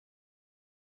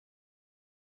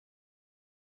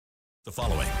The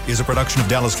following is a production of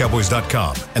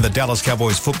DallasCowboys.com and the Dallas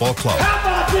Cowboys Football Club.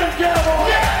 How about them Cowboys?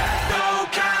 Yeah! Go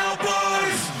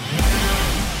Cowboys!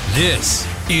 This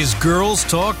is Girls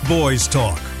Talk, Boys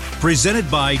Talk,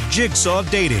 presented by Jigsaw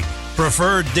Dating,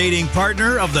 preferred dating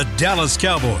partner of the Dallas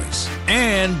Cowboys,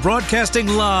 and broadcasting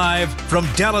live from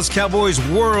Dallas Cowboys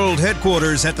World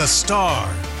Headquarters at the Star.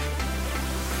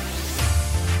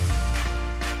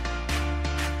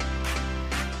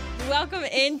 Welcome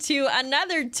into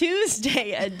another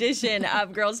Tuesday edition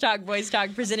of Girls Talk, Boys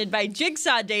Talk, presented by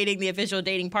Jigsaw Dating, the official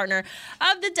dating partner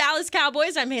of the Dallas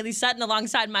Cowboys. I'm Haley Sutton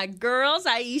alongside my girls,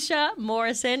 Aisha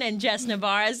Morrison and Jess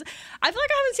Navarez. I feel like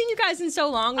I haven't seen you guys in so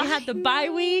long. We had the bye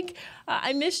week.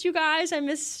 I missed you guys. I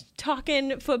miss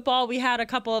talking football. We had a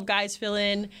couple of guys fill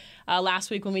in last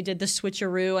week when we did the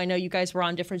switcheroo. I know you guys were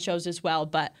on different shows as well,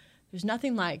 but there's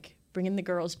nothing like bringing the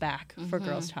girls back for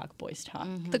Girls Talk, Boys Talk.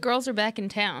 The girls are back in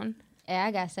town. Yeah,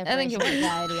 I got separation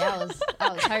anxiety. I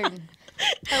was hurting.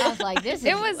 I was like,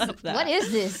 what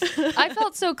is this? I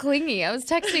felt so clingy. I was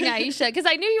texting Aisha because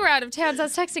I knew you were out of town, so I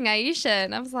was texting Aisha,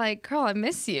 and I was like, girl, I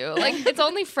miss you. Like, it's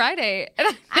only Friday. And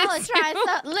I was trying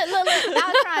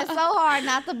so hard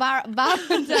not to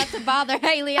bother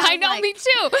Haley. I know, like, me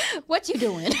too. What you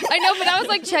doing? I know, but I was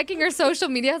like checking her social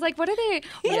media. I was like, what are they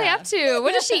up to?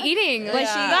 What is she eating? Like,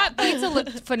 that pizza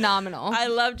looked phenomenal. I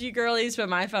loved you girlies, but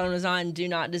my phone was on Do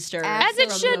Not Disturb. As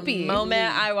it should be. The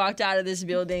moment I walked out of this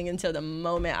building until the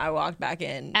moment I walked back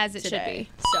in. As it should be.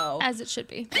 So as it should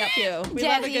be. Thank you. We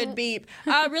love a good beep.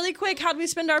 Really quick, how did we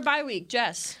spend our bye week,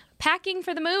 Jess? Packing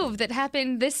for the move that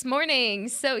happened this morning.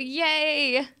 So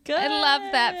yay. Good. I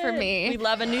love that for me. We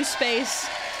love a new space.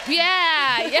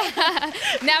 Yeah.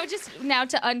 Now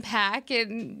to unpack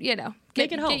and,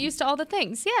 Make it home. Get used to all the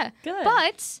things. Yeah. Good.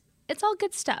 But it's all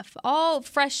good stuff. All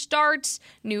fresh starts,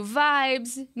 new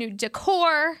vibes, new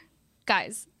decor.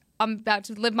 Guys, I'm about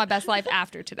to live my best life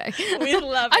after today. We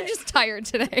love it. I'm just tired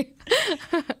today.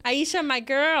 Aisha, my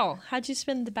girl, how'd you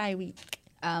spend the bye week?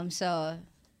 So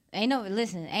ain't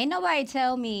nobody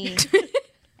tell me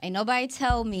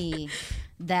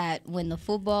that when the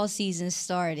football season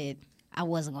started, I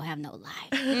wasn't gonna have no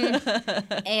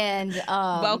life. And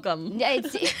welcome.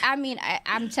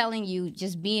 I'm telling you,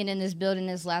 just being in this building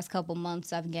this last couple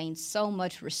months, I've gained so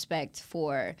much respect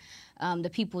for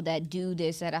the people that do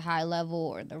this at a high level,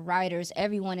 or the writers,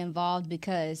 everyone involved,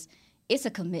 because it's a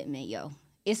commitment, yo.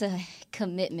 It's a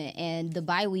commitment. And the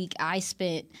bye week I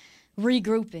spent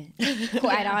regrouping,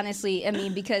 quite honestly. I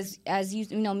mean, because as you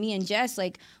know, me and Jess,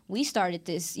 like, we started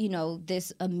this,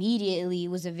 this immediately. It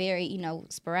was a very,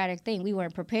 sporadic thing. We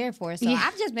weren't prepared for it. So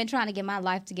I've just been trying to get my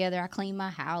life together. I cleaned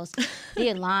my house,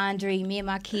 did laundry, me and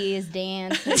my kids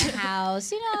danced in the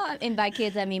house. And by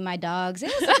kids, I mean my dogs.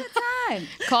 It was a good time.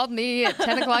 Called me at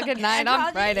 10 o'clock at night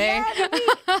on Friday.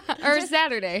 Or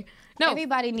Saturday. No,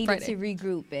 everybody needed Friday. to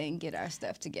regroup and get our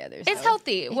stuff together. It's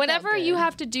healthy. Whatever you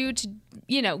have to do to,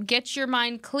 get your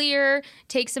mind clear,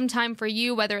 take some time for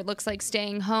you, whether it looks like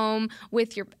staying home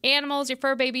with your animals, your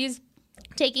fur babies,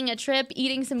 taking a trip,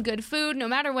 eating some good food. No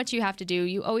matter what you have to do,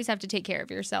 you always have to take care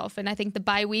of yourself. And I think the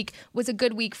bye week was a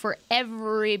good week for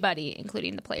everybody,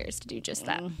 including the players, to do just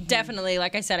that. Definitely.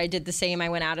 Like I said, I did the same. I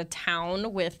went out of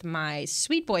town with my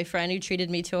sweet boyfriend who treated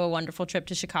me to a wonderful trip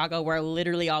to Chicago where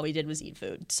literally all we did was eat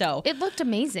food. So it looked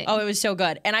amazing. Oh, it was so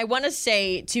good. And I want to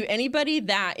say to anybody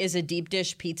that is a deep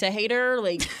dish pizza hater,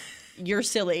 like, you're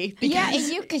silly.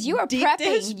 Because you were deep prepping.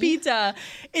 Dish pizza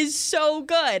is so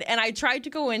good. And I tried to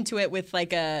go into it with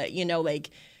like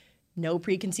no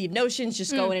preconceived notions,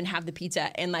 just go in and have the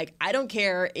pizza. And like, I don't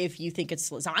care if you think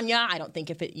it's lasagna. I don't think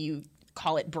you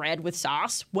call it bread with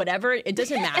sauce, whatever. It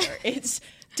doesn't matter. It's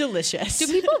delicious. Do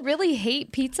people really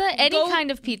hate pizza? Any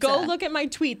kind of pizza? Go look at my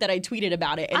tweet that I tweeted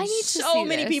about it. And I need to so see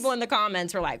many this. people in the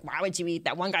comments were like, why would you eat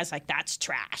that? One guy's like, that's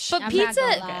trash. But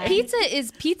pizza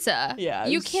is pizza. Yeah,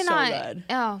 you it's cannot. So good.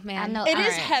 Oh man, I know. It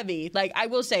is heavy. Like, I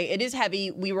will say, it is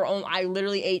heavy. I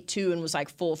literally ate 2 and was like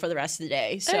full for the rest of the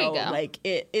day. So There you go. like,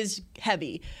 it is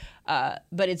heavy.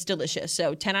 But it's delicious.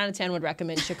 So 10 out of 10 would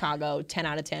recommend Chicago. 10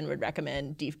 out of 10 would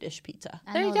recommend deep dish pizza.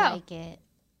 There you go. Like it.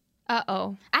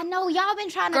 Uh-oh. I know y'all been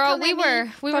trying to Girl, come we at were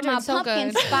me doing for my so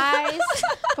pumpkin good. spice.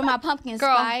 For my pumpkin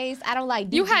Girl, spice. I don't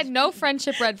like You beef. had no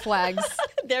friendship red flags.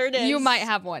 There it is. You might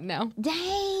have one now.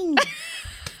 Dang.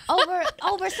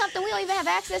 over something we don't even have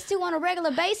access to on a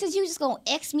regular basis. You just gonna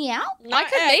X me out? I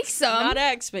could make some. Not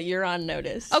X, but you're on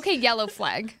notice. Okay, yellow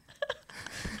flag.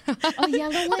 Oh,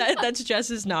 yellow one? That's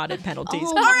Jess's nod at penalties.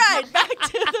 All right, back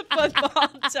to the football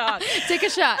talk. Take a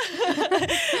shot.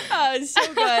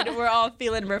 So good. We're all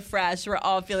feeling refreshed. We're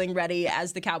all feeling ready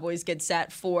as the Cowboys get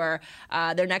set for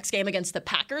their next game against the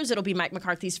Packers. It'll be Mike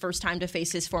McCarthy's first time to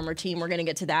face his former team. We're going to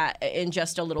get to that in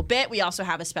just a little bit. We also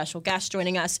have a special guest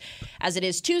joining us as it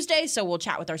is Tuesday, so we'll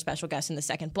chat with our special guest in the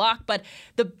second block. But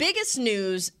the biggest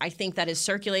news, I think, that is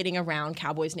circulating around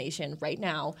Cowboys Nation right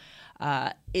now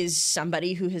is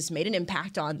somebody who has made an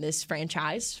impact on this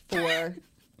franchise for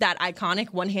that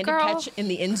iconic one-handed catch in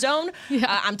the end zone.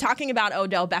 Yeah. I'm talking about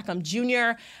Odell Beckham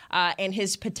Jr. And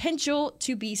his potential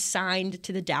to be signed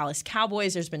to the Dallas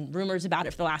Cowboys. There's been rumors about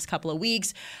it for the last couple of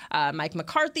weeks. Mike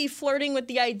McCarthy flirting with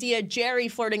the idea, Jerry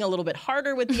flirting a little bit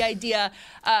harder with the idea.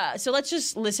 So let's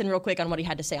just listen real quick on what he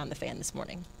had to say on The Fan this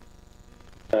morning.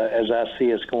 As I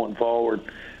see us going forward,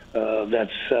 that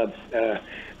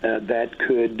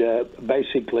could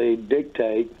basically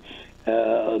dictate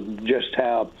just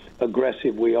how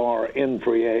aggressive we are in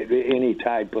any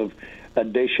type of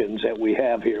additions that we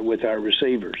have here with our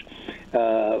receivers.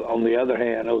 On the other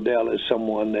hand, Odell is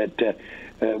someone that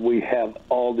we have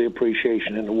all the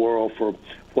appreciation in the world for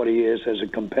what he is as a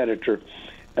competitor,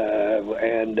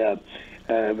 and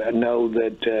know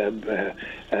that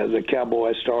the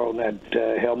Cowboy star on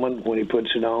that helmet, when he puts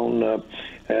it on,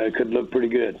 could look pretty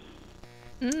good.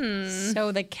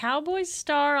 So the Cowboys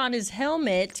star on his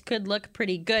helmet could look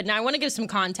pretty good. Now, I want to give some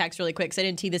context really quick because I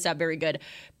didn't tee this up very good.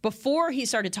 Before he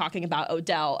started talking about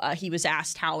Odell, he was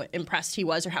asked how impressed he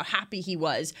was or how happy he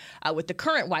was with the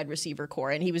current wide receiver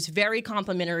core, and he was very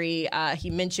complimentary.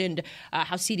 He mentioned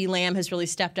how CeeDee Lamb has really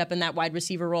stepped up in that wide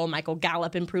receiver role. Michael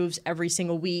Gallup improves every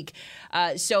single week.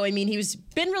 So, I mean, he's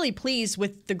been really pleased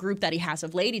with the group that he has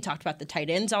of late. He talked about the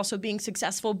tight ends also being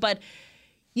successful, but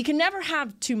you can never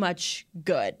have too much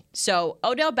good. So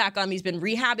Odell Beckham, he's been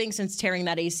rehabbing since tearing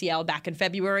that ACL back in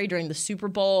February during the Super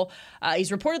Bowl.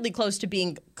 He's reportedly close to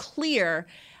being clear.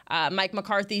 Mike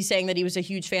McCarthy saying that he was a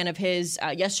huge fan of his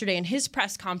yesterday in his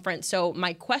press conference. So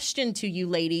my question to you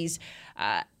ladies,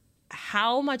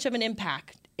 how much of an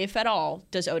impact, if at all,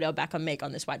 does Odell Beckham make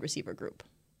on this wide receiver group?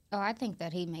 Oh, I think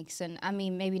that he makes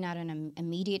maybe not an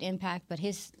immediate impact, but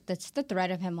the threat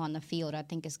of him on the field, I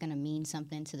think, is going to mean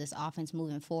something to this offense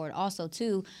moving forward. Also,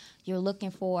 too, you're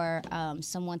looking for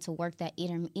someone to work that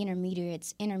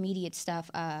intermediate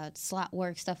stuff, slot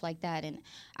work, stuff like that. And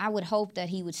I would hope that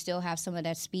he would still have some of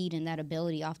that speed and that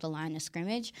ability off the line of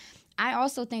scrimmage. I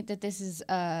also think that this is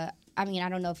I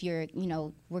don't know if we're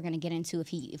going to get into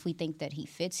if we think that he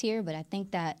fits here, but I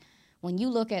think that when you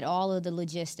look at all of the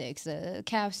logistics,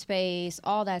 cap space,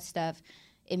 all that stuff,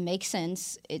 it makes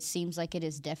sense. It seems like it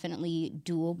is definitely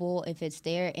doable if it's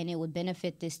there, and it would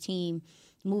benefit this team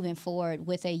moving forward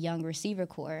with a young receiver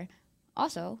core.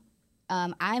 Also,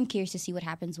 I'm curious to see what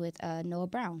happens with Noah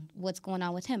Brown. What's going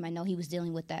on with him? I know he was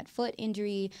dealing with that foot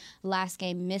injury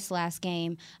missed last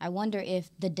game. I wonder if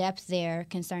the depth there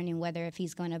concerning whether if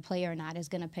he's going to play or not is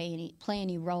going to play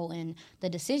any role in the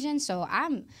decision. So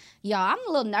I'm a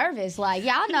little nervous. Like,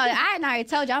 y'all know, I already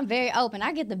told you I'm very open.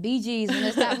 I get the BGs when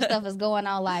this type of stuff is going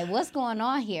on. Like, what's going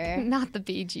on here? Not the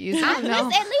BGs. At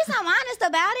least I'm honest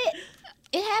about it.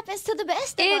 It happens to the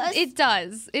best of us. It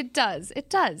does.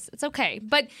 It's okay.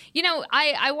 But,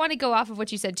 I want to go off of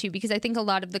what you said, too, because I think a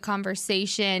lot of the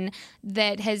conversation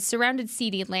that has surrounded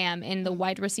CeeDee Lamb in the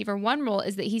wide receiver one role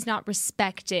is that he's not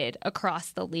respected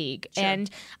across the league. Sure. And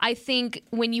I think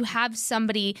when you have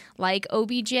somebody like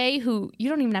OBJ, who you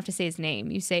don't even have to say his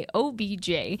name, you say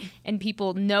OBJ, and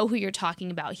people know who you're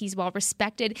talking about. He's well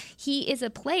respected. He is a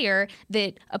player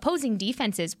that opposing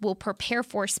defenses will prepare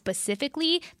for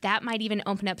specifically. That might even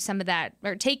open up some of that,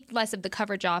 or take less of the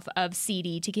coverage off of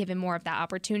CeeDee to give him more of that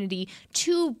opportunity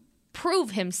to prove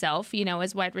himself,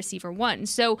 as wide receiver one.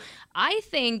 So I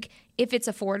think if it's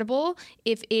affordable,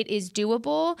 if it is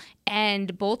doable,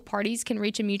 and both parties can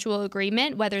reach a mutual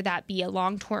agreement, whether that be a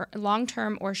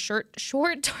long-term or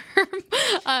short-term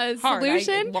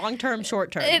solution. Long-term,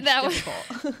 short-term.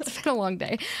 It's been a long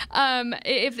day.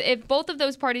 If both of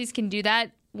those parties can do that,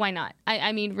 why not?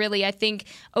 I mean, really, I think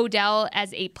Odell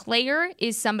as a player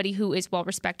is somebody who is well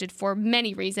respected for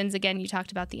many reasons. Again, you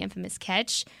talked about the infamous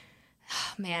catch.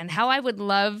 Oh, man, how I would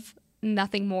love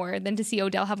nothing more than to see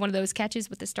Odell have one of those catches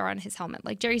with the star on his helmet.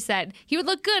 Like Jerry said, he would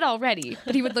look good already,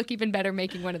 but he would look even better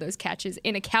making one of those catches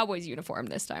in a Cowboys uniform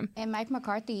this time. And Mike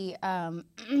McCarthy, I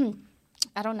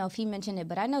don't know if he mentioned it,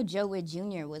 but I know Joe Witt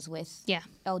Jr. was with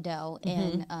Odell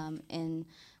and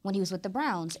when he was with the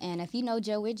Browns. And if you know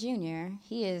Joe Witt Jr.,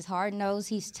 he is hard-nosed,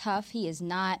 he's tough, he is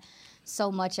not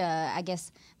so much, I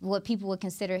guess, what people would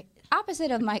consider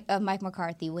opposite of Mike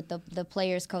McCarthy with the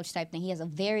players coach type thing. He has a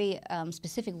very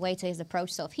specific way to his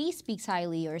approach. So if he speaks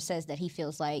highly or says that he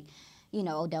feels like,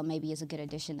 Odell maybe is a good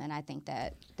addition, then I think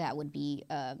that would be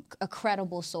a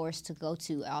credible source to go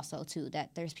to also, too,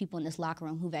 that there's people in this locker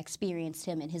room who've experienced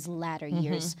him in his latter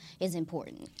years is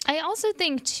important. I also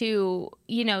think, too,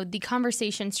 the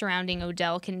conversation surrounding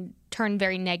Odell can turn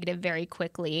very negative very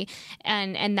quickly,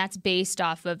 and that's based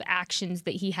off of actions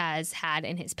that he has had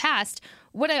in his past.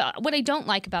 What I don't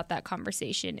like about that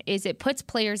conversation is it puts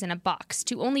players in a box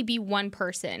to only be one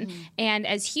person. And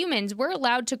as humans, we're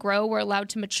allowed to grow, we're allowed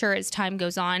to mature as time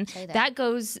goes on. That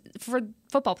goes for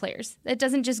football players. It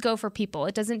doesn't just go for people.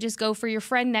 It doesn't just go for your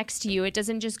friend next to you. It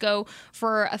doesn't just go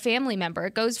for a family member.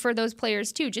 It goes for those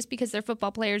players too. Just because they're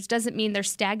football players doesn't mean they're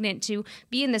stagnant to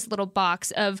be in this little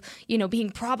box of,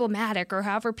 being problematic or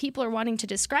however people are wanting to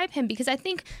describe him, because I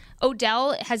think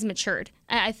Odell has matured.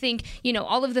 I think,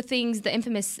 all of the things, the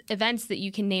infamous events that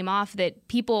you can name off that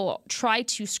people try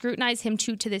to scrutinize him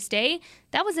to this day,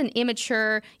 that was an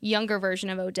immature, younger version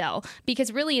of Odell.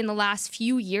 Because really in the last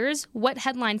few years, what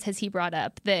headlines has he brought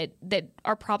up that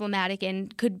are problematic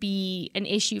and could be an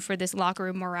issue for this locker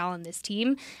room morale and this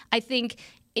team? I think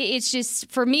it's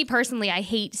just, for me personally, I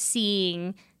hate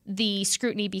seeing the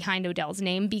scrutiny behind Odell's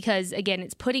name because, again,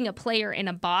 it's putting a player in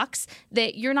a box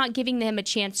that you're not giving them a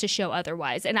chance to show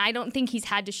otherwise. And I don't think he's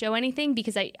had to show anything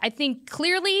because I think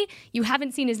clearly you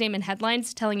haven't seen his name in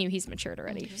headlines telling you he's matured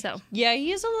already. So yeah,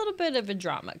 he is a little bit of a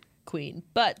drama queen,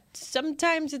 but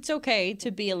sometimes it's okay to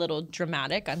be a little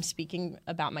dramatic. I'm speaking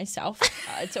about myself.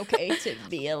 It's okay to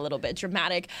be a little bit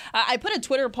dramatic. I put a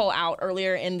Twitter poll out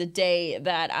earlier in the day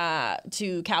that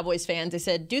to Cowboys fans. I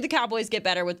said, do the Cowboys get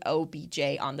better with OBJ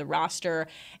on the roster?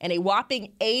 And a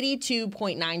whopping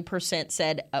 82.9%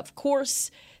 said, of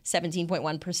course.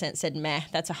 17.1% said meh.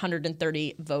 That's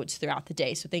 130 votes throughout the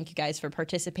day. So thank you guys for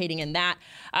participating in that.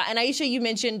 And Aisha, you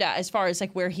mentioned as far as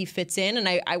like where he fits in, and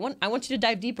I want you to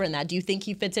dive deeper in that. Do you think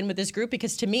he fits in with this group?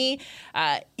 Because to me,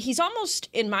 he's almost,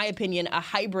 in my opinion, a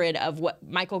hybrid of what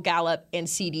Michael Gallup and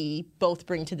CD both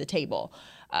bring to the table.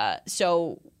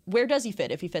 So where does he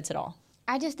fit, if he fits at all?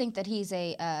 I just think that he's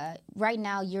right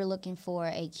now you're looking for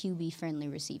a QB-friendly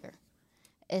receiver.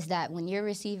 Is that when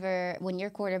your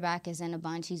quarterback is in a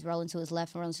bunch, he's rolling to his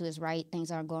left, rolling to his right,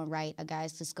 things aren't going right, a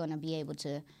guy's just going to be able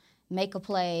to make a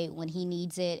play when he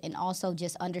needs it and also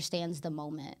just understands the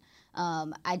moment.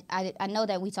 I know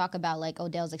that we talk about like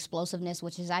Odell's explosiveness,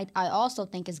 which is I also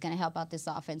think is going to help out this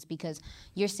offense because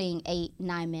you're seeing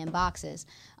 8-9-man boxes,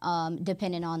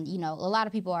 depending on, a lot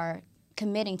of people are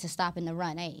committing to stopping the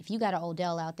run. Hey, if you got an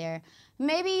Odell out there,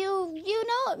 maybe maybe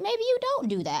you don't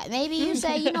do that. Maybe you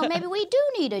say, maybe we do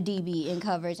need a DB in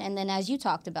coverage. And then as you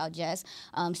talked about, Jess,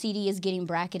 CD is getting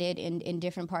bracketed in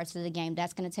different parts of the game.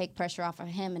 That's going to take pressure off of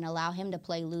him and allow him to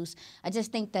play loose. I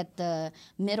just think that the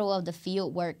middle of the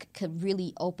field work could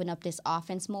really open up this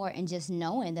offense more, and just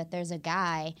knowing that there's a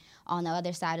guy on the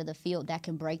other side of the field that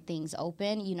can break things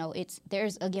open.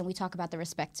 Again, we talk about the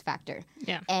respect factor.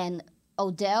 Yeah. And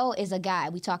Odell is a guy,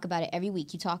 we talk about it every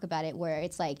week, you talk about it, where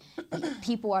it's like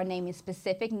people are naming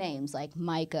specific names like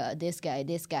Micah, this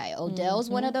guy. Odell's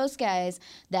one of those guys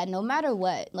that no matter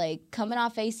what, like coming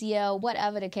off ACL,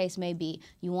 whatever the case may be,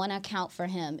 you want to account for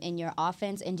him in your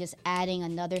offense, and just adding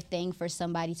another thing for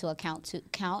somebody to account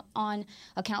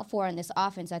for in this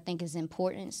offense I think is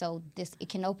important, so it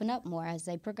can open up more as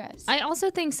they progress. I also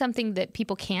think something that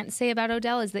people can't say about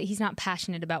Odell is that he's not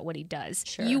passionate about what he does.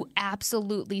 Sure. You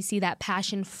absolutely see that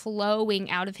passion flowing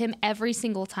out of him every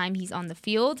single time he's on the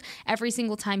field, every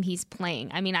single time he's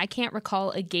playing. I mean, I can't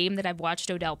recall a game that I've watched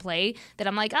Odell play that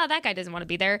I'm like, oh, that guy doesn't want to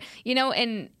be there,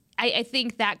 and I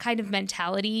think that kind of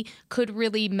mentality could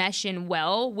really mesh in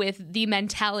well with the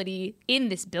mentality in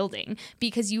this building,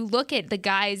 because you look at the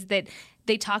guys that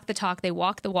they talk the talk, they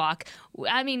walk the walk.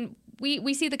 I mean,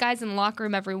 we see the guys in the locker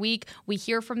room every week. We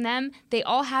hear from them. They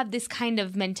all have this kind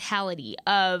of mentality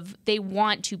of they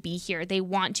want to be here. They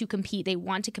want to compete. They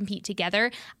want to compete together.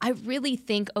 I really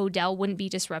think Odell wouldn't be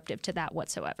disruptive to that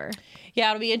whatsoever. Yeah,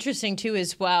 it'll be interesting, too,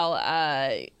 as well,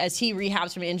 as he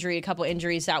rehabs from injury, a couple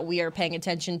injuries that we are paying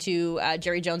attention to.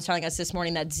 Jerry Jones telling us this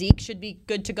morning that Zeke should be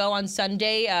good to go on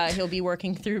Sunday. He'll be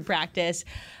working through practice,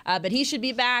 but he should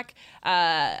be back.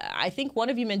 I think one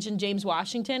of you mentioned James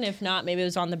Washington. If not, maybe it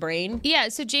was on the brain. saying? Yeah,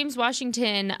 so James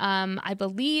Washington, I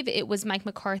believe it was Mike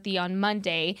McCarthy on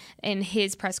Monday in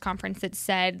his press conference that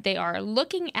said they are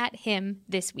looking at him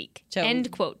this week. So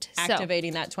end quote.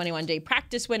 Activating that 21-day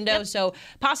practice window. Yep. So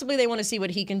possibly they want to see what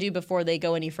he can do before they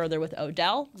go any further with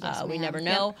Odell. Yes, we never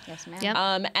know. Yep. Yes,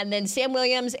 ma'am. And then Sam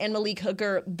Williams and Malik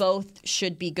Hooker both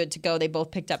should be good to go. They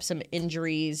both picked up some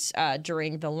injuries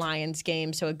during the Lions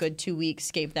game, so a good 2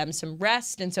 weeks gave them some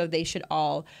rest, and so they should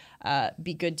all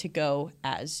be good to go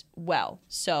as well.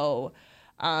 So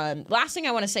last thing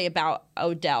I want to say about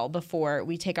Odell before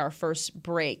we take our first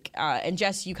break, and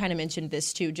Jess, you kind of mentioned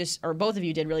this too, or both of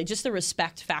you did really, just the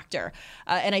respect factor.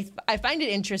 And I find it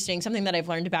interesting, something that I've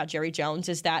learned about Jerry Jones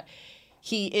is that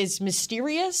he is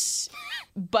mysterious,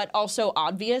 but also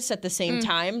obvious at the same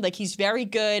time. Like, he's very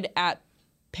good at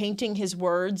painting his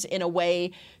words in a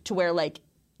way to where, like,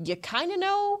 you kind of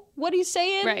know what he's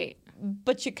saying. Right.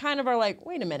 But you kind of are like,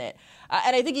 wait a minute.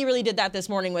 And I think he really did that this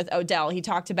morning with Odell. He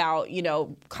talked about,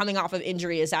 coming off of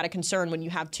injury. Is that a concern when you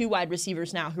have two wide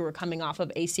receivers now who are coming off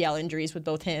of ACL injuries with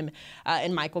both him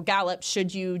and Michael Gallup?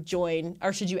 Should you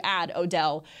add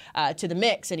Odell to the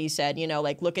mix? And he said,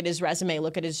 look at his resume,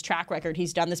 look at his track record.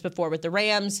 He's done this before with the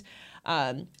Rams.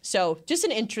 So just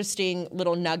an interesting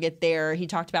little nugget there. He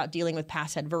talked about dealing with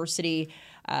past adversity.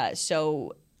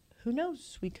 So who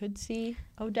knows? We could see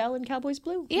Odell in Cowboys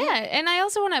blue. Yeah, and I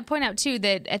also want to point out, too,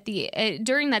 that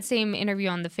during that same interview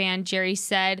on The Fan, Jerry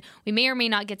said, we may or may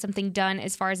not get something done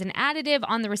as far as an additive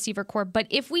on the receiver corps, but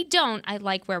if we don't, I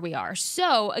like where we are.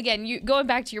 So, again, going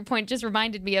back to your point, just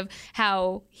reminded me of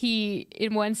how he,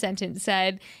 in one sentence,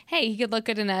 said, hey, he could look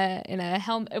good in a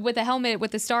helmet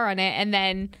with a star on it, and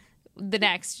then the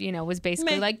next, was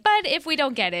basically like, but if we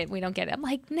don't get it, we don't get it. I'm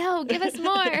like, no, give us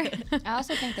more. I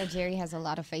also think that Jerry has a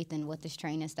lot of faith in what this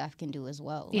training staff can do as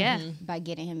well. Yeah. By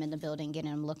getting him in the building,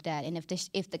 getting him looked at. And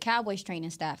if the Cowboys training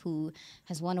staff, who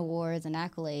has won awards and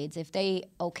accolades, if they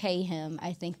okay him,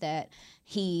 I think that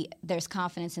there's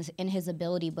confidence in his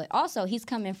ability. But also, he's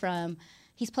coming from...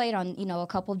 He's played on, a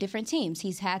couple of different teams.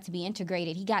 He's had to be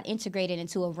integrated. He got integrated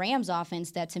into a Rams offense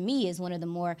that, to me, is one of the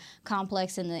more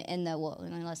complex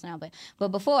less now,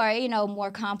 but before,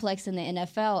 more complex in the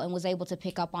NFL, and was able to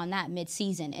pick up on that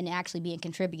mid-season and actually be a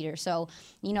contributor. So,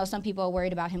 some people are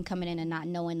worried about him coming in and not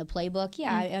knowing the playbook.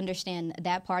 Yeah, I understand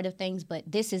that part of things, but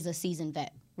this is a seasoned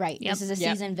vet. Right. Yep. This is a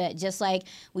seasoned vet. Just like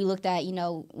we looked at,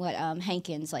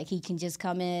 Hankins, like he can just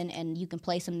come in and you can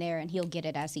place him there and he'll get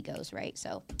it as he goes, right?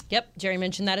 So. Yep. Jerry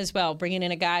mentioned that as well, bringing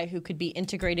in a guy who could be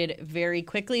integrated very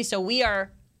quickly. So we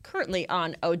are currently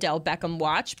on Odell Beckham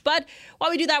watch. But while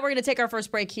we do that, we're going to take our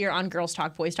first break here on Girls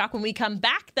Talk, Boys Talk. When we come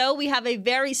back, though, we have a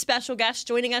very special guest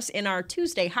joining us in our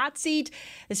Tuesday hot seat.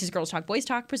 This is Girls Talk, Boys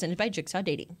Talk, presented by Jigsaw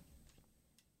Dating.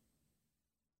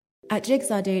 At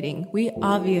Jigsaw Dating, we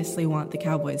obviously want the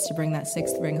Cowboys to bring that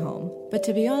sixth ring home. But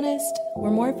to be honest,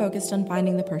 we're more focused on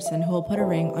finding the person who will put a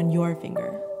ring on your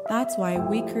finger. That's why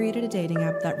we created a dating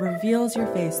app that reveals your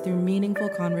face through meaningful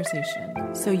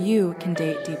conversation, so you can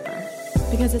date deeper.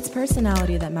 Because it's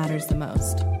personality that matters the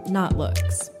most, not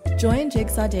looks. Join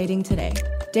Jigsaw Dating today,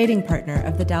 dating partner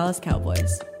of the Dallas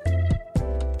Cowboys.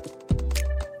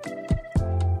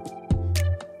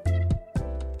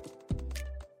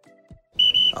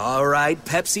 All right,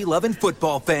 Pepsi-loving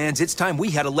football fans, it's time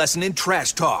we had a lesson in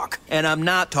trash talk. And I'm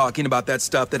not talking about that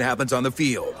stuff that happens on the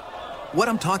field. What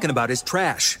I'm talking about is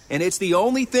trash, and it's the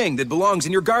only thing that belongs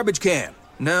in your garbage can.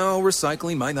 No,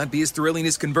 recycling might not be as thrilling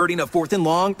as converting a 4th and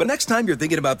long, but next time you're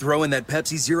thinking about throwing that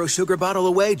Pepsi Zero Sugar bottle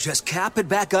away, just cap it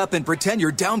back up and pretend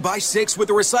you're down by 6 with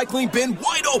the recycling bin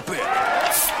wide open.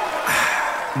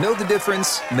 Know the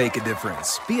difference? Make a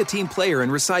difference. Be a team player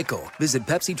and recycle. Visit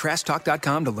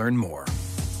PepsiTrashTalk.com to learn more.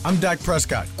 I'm Dak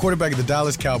Prescott, quarterback of the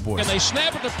Dallas Cowboys. And they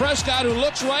snap it to Prescott, who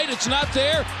looks right. It's not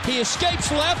there. He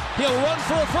escapes left. He'll run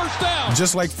for a first down.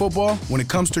 Just like football, when it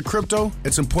comes to crypto,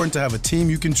 it's important to have a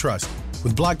team you can trust.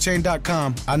 With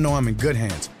blockchain.com, I know I'm in good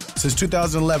hands. Since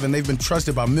 2011, they've been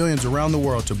trusted by millions around the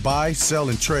world to buy, sell,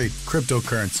 and trade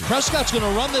cryptocurrency. Prescott's going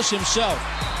to run this himself.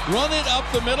 Run it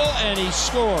up the middle, and he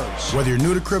scores. Whether you're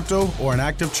new to crypto or an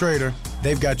active trader,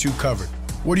 they've got you covered.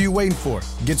 What are you waiting for?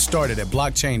 Get started at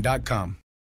blockchain.com.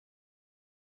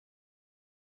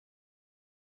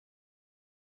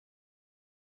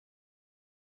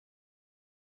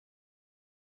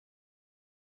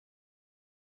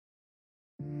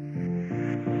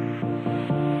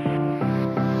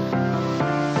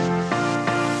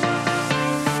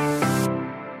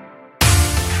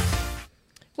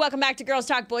 Welcome back to Girls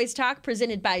Talk, Boys Talk,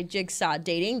 presented by Jigsaw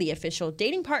Dating, the official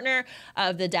dating partner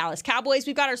of the Dallas Cowboys.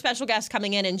 We've got our special guest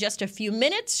coming in just a few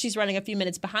minutes. She's running a few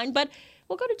minutes behind, but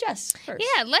we'll go to Jess first.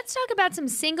 Yeah, let's talk about some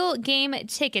single game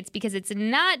tickets because it's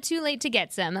not too late to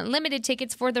get some. Limited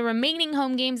tickets for the remaining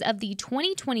home games of the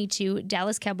 2022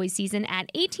 Dallas Cowboys season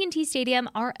at AT&T Stadium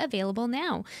are available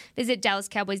now. Visit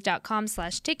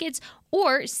dallascowboys.com/tickets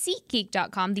or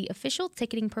SeatGeek.com, the official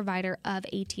ticketing provider of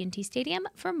AT&T Stadium,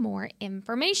 for more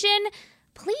information.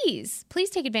 Please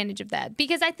take advantage of that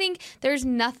because I think there's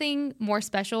nothing more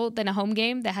special than a home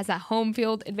game that has that home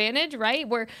field advantage, right?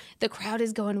 Where the crowd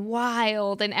is going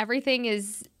wild and everything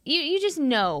is, you just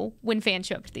know when fans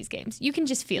show up to these games. You can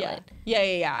just feel it.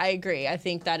 Yeah. I agree. I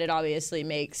think that it obviously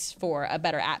makes for a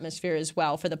better atmosphere as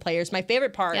well for the players. My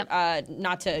favorite part,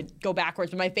 not to go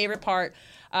backwards, but my favorite part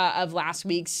of last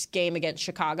week's game against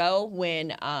Chicago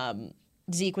when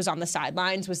Zeke was on the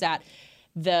sidelines was that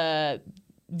the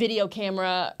video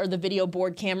camera or the video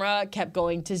board camera kept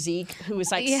going to Zeke, who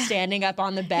was like standing up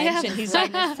on the bench and he's like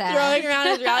throwing around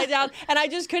his rally down. And I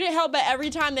just couldn't help but every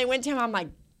time they went to him, I'm like,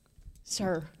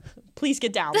 sir, please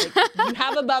get down. Like, you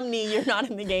have a bum knee. You're not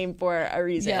in the game for a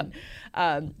reason.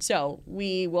 So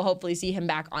we will hopefully see him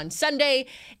back on Sunday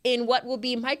in what will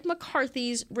be Mike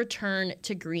McCarthy's return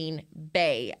to Green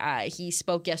Bay. He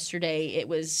spoke yesterday. It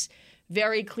was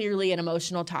very clearly an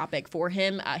emotional topic for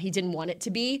him. He didn't want it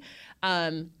to be.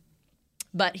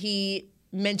 But he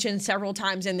mentioned several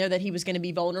times in there that he was going to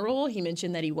be vulnerable. He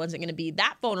mentioned that he wasn't going to be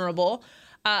that vulnerable.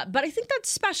 But I think that's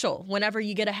special whenever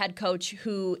you get a head coach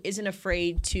who isn't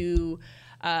afraid to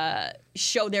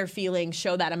show their feelings,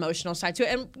 show that emotional side to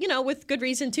it. And, you know, with good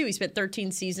reason, too. He spent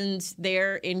 13 seasons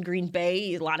there in Green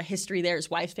Bay, a lot of history there. His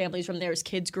wife's family's from there. His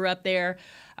kids grew up there.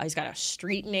 He's got a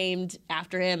street named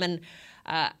after him. And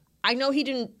I know he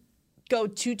didn't go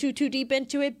too deep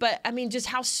into it, but I mean, just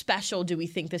how special do we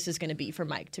think this is going to be for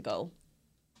Mike to go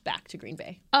back to Green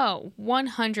Bay? Oh,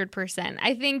 100%.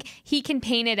 I think he can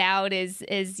paint it out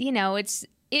as you know, it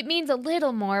means a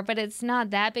little more, but it's not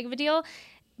that big of a deal.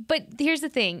 But here's the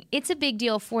thing. It's a big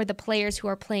deal for the players who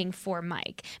are playing for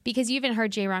Mike because you even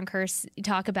heard J-Ron Curse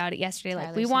talk about it yesterday.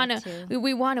 Like, we want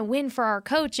to win for our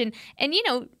coach. And you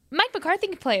know, Mike McCarthy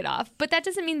can play it off, but that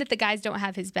doesn't mean that the guys don't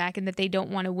have his back and that they don't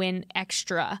want to win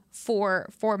extra for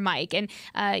Mike. And,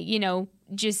 you know,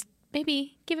 just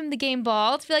maybe give him the game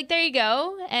ball to be like, there you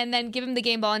go. And then give him the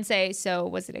game ball and say, so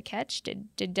was it a catch? Did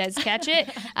Dez catch it?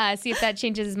 See if that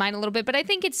changes his mind a little bit. But I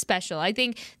think it's special. I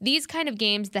think these kind of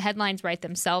games, the headlines write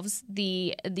themselves.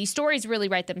 The stories really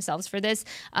write themselves for this.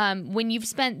 When you've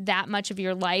spent that much of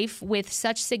your life with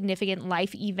such significant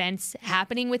life events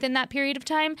happening within that period of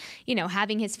time, you know,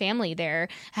 having his family there,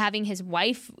 having his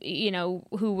wife, you know,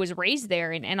 who was raised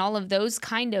there and all of those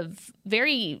kind of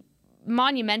very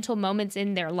monumental moments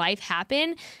in their life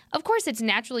happen, of course it's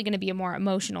naturally going to be a more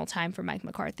emotional time for Mike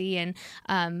McCarthy and,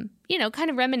 you know, kind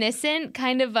of reminiscent,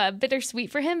 kind of bittersweet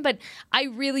for him. But I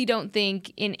really don't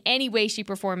think in any way,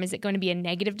 shape, or form is it going to be a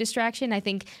negative distraction. I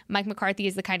think Mike McCarthy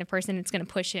is the kind of person that's going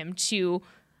to push him to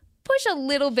push a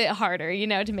little bit harder, you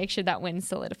know, to make sure that win's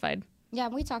solidified. Yeah,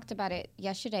 we talked about it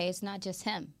yesterday. It's not just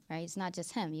him, right? It's not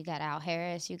just him. You got Al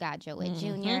Harris, you got Joe Witt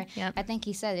Jr. Yep. I think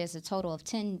he said there's a total of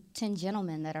 10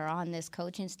 gentlemen that are on this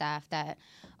coaching staff that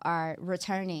are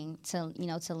returning to, you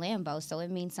know, to Lambeau. So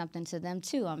it means something to them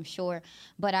too, I'm sure.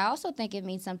 But I also think it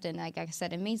means something, like I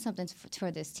said, it means something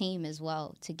for this team as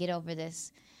well to get over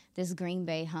this Green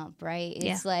Bay hump, right?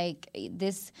 It's like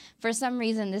this, for some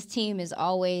reason, this team is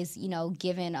always, you know,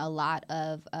 giving a lot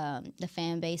of the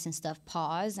fan base and stuff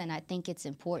pause. And I think it's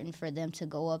important for them to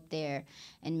go up there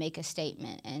and make a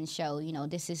statement and show, you know,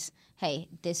 this is kind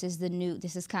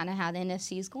of how the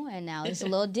NFC is going now. It's a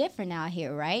little different out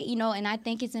here, right? You know, and I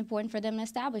think it's important for them to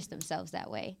establish themselves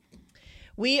that way.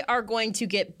 We are going to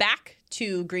get back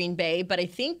to Green Bay, but I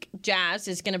think Jazz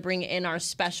is going to bring in our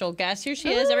special guest. Here she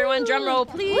is. Everyone, drum roll,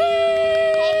 please.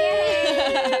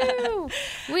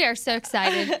 We are so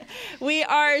excited. We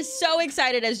are so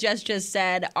excited, as Jess just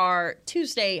said, our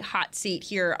Tuesday hot seat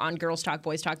here on Girls Talk,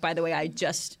 Boys Talk. By the way, I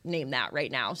just named that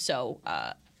right now, so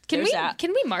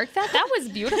Can we mark that? That was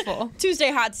beautiful. Tuesday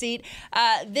hot seat.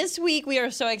 This week we are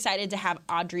so excited to have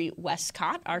Audrey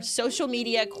Westcott, our social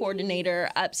media coordinator,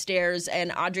 upstairs.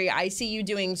 And Audrey, I see you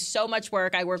doing so much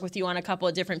work. I work with you on a couple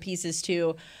of different pieces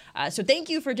too. So thank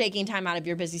you for taking time out of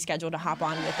your busy schedule to hop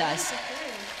on with us.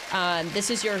 This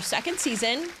is your second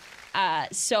season.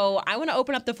 So I want to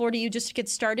open up the floor to you just to get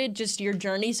started, just your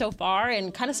journey so far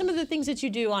and kind of some of the things that you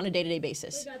do on a day-to-day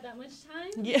basis. We got that much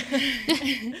time? Yeah.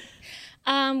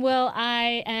 Well,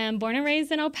 I am born and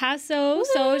raised in El Paso, Woo!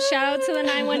 So shout out to the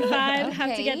 915. Okay.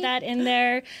 Have to get that in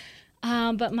there.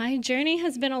 But my journey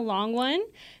has been a long one.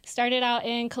 Started out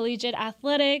in collegiate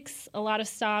athletics, a lot of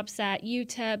stops at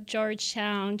UTEP,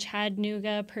 Georgetown,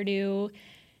 Chattanooga, Purdue.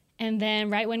 And then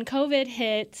right when COVID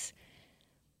hit,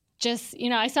 just,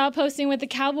 I saw a posting with the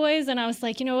Cowboys, and I was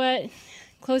like, you know what?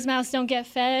 Closed mouths don't get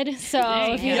fed. So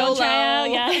if you don't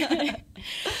try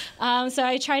out, so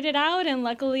I tried it out, and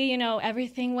luckily,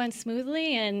 everything went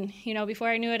smoothly. And, before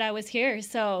I knew it, I was here.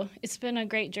 So it's been a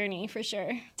great journey for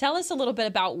sure. Tell us a little bit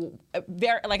about,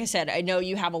 like I said, I know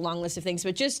you have a long list of things,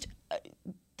 but just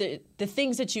the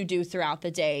things that you do throughout the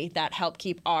day that help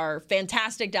keep our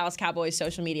fantastic Dallas Cowboys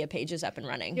social media pages up and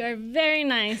running. You're very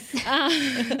nice.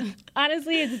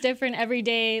 Honestly, it's different every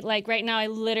day. Like right now, I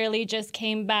literally just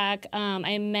came back.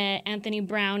 I met Anthony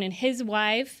Brown and his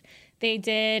wife. They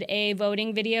did a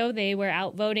voting video. They were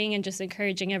out voting and just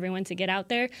encouraging everyone to get out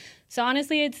there. So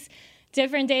honestly, it's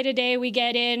different day to day. We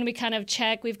get in, we kind of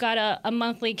check. We've got a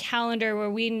monthly calendar where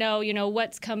we know,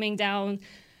 what's coming down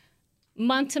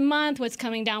month to month, what's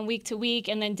coming down week to week,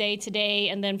 and then day to day.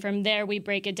 And then from there, we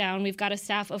break it down. We've got a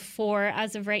staff of 4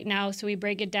 as of right now, so we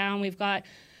break it down. We've got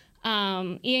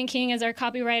Ian King as our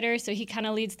copywriter, so he kind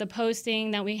of leads the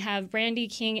posting. Then we have Brandy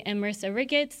King and Marissa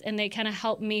Ricketts, and they kind of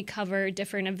help me cover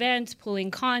different events,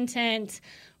 pulling content.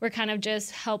 We're kind of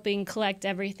just helping collect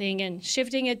everything and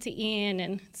shifting it to Ian,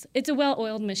 and it's a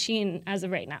well-oiled machine as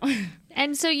of right now.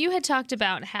 And so you had talked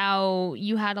about how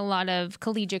you had a lot of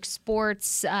collegiate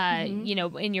sports, in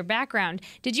your background.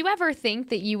 Did you ever think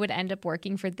that you would end up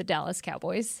working for the Dallas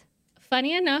Cowboys?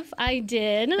 Funny enough, I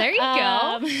did. There you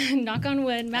go. Knock on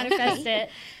wood, manifest it.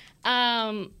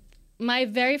 My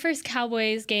very first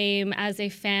Cowboys game as a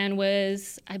fan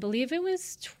was, I believe it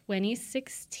was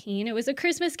 2016. It was a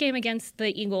Christmas game against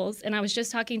the Eagles, and I was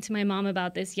just talking to my mom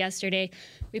about this yesterday.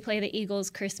 We play the Eagles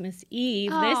Christmas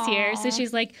Eve this year, so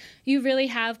she's like, you really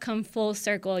have come full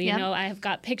circle. You know, I've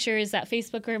got pictures that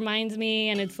Facebook reminds me,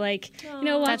 and it's like,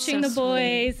 watching the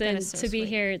boys, and to be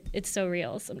here, it's so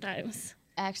real sometimes.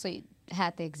 Actually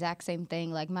had the exact same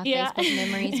thing. Like my Facebook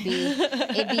memories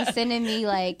it'd be sending me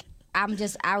like, I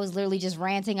was literally just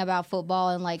ranting about football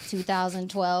in like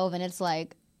 2012, and it's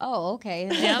like, oh, okay.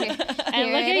 And look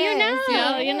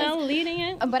at you now, leading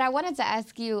it. But I wanted to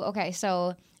ask you, okay,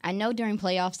 so I know during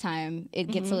playoffs time,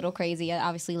 it gets a little crazy.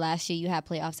 Obviously, last year you had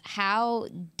playoffs. How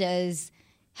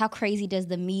crazy does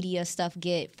the media stuff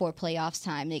get for playoffs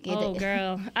time?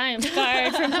 Girl, I am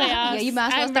scarred from playoffs. You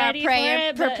might as well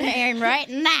start preparing right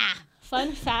now.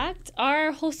 Fun fact,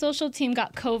 our whole social team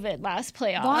got COVID last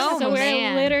playoffs. Wow. So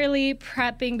we're literally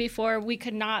prepping before we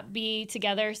could not be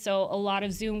together. So a lot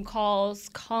of Zoom calls,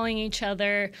 calling each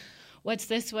other. What's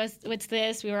this? What's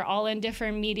this? We were all in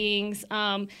different meetings.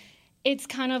 It's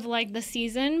kind of like the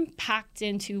season packed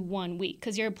into 1 week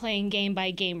because you're playing game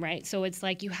by game, right? So it's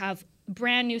like you have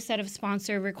brand new set of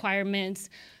sponsor requirements,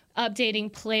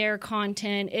 updating player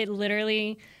content. It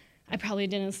literally, I probably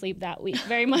didn't sleep that week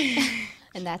very much.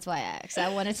 And that's why I asked. I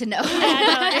wanted to know.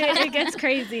 It gets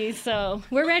crazy. So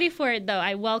we're ready for it, though.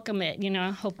 I welcome it.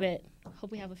 Hope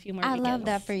we have a few more weekends. I love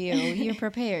that for you. You're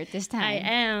prepared this time. I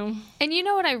am. And you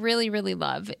know what I really, really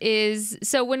love is,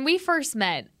 so when we first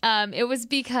met, it was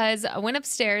because I went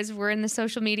upstairs, we're in the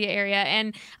social media area,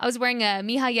 and I was wearing a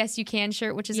Mija Yes You Can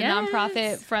shirt, which is a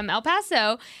nonprofit from El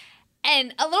Paso,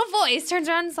 and a little voice turns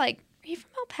around and is like, are you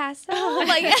from El Paso?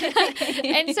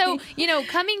 And so,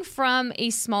 coming from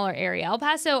a smaller area, El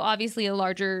Paso, obviously a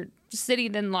larger city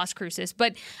than Las Cruces,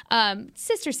 but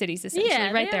sister cities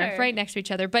essentially, right there, right next to each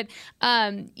other. But,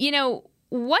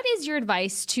 what is your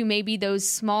advice to maybe those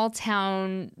small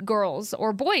town girls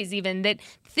or boys even that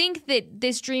think that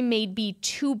this dream may be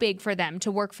too big for them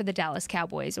to work for the Dallas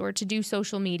Cowboys or to do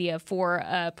social media for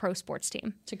a pro sports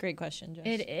team? It's a great question, Jess.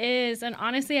 It is. And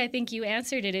honestly, I think you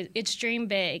answered it. It's dream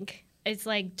big. It's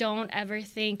like, don't ever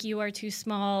think you are too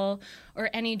small or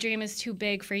any dream is too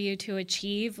big for you to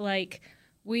achieve. Like,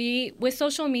 with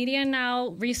social media now,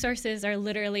 resources are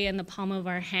literally in the palm of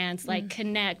our hands. Like,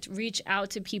 connect, reach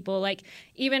out to people. Like,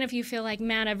 even if you feel like,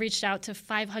 man, I've reached out to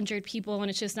 500 people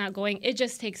and it's just not going, it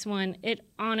just takes one. It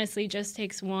honestly just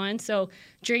takes one. So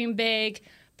dream big,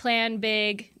 plan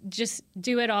big, just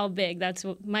do it all big. That's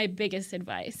my biggest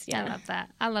advice. Yeah, I love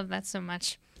that. I love that so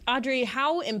much. Audrey,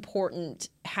 how important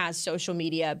has social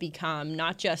media become,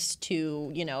 not just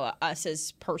to, us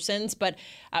as persons, but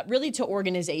really to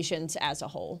organizations as a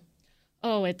whole?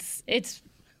 Oh, it's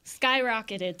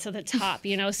skyrocketed to the top.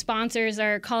 Sponsors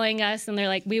are calling us and they're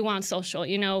like, we want social,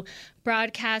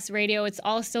 broadcast, radio, it's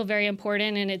all still very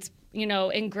important and it's,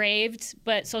 engraved,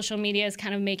 but social media is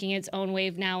kind of making its own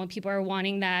wave now and people are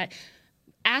wanting that.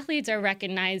 Athletes are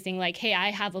recognizing like, hey,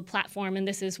 I have a platform and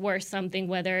this is worth something,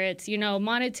 whether it's,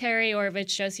 monetary or if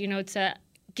it's just, to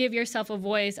give yourself a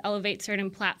voice, elevate certain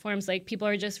platforms. Like people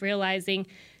are just realizing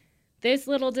this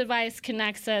little device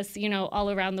connects us,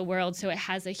 all around the world. So it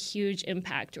has a huge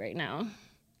impact right now.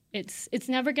 It's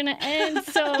never going to end.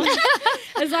 So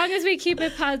as long as we keep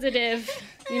it positive,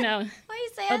 it'll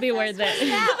be worth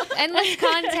it. Endless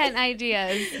content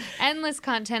ideas.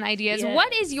 Yes.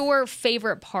 What is your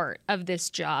favorite part of this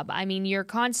job? I mean, you're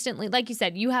constantly, like you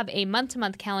said, you have a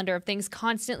month-to-month calendar of things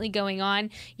constantly going on.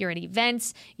 You're at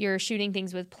events. You're shooting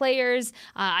things with players.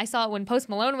 I saw it when Post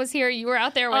Malone was here. You were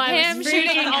out there with him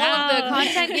shooting all of the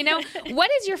content.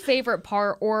 What is your favorite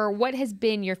part, or what has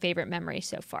been your favorite memory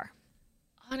so far?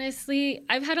 Honestly,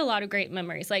 I've had a lot of great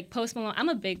memories. Like Post Malone, I'm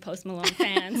a big Post Malone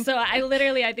fan. So I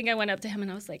think I went up to him and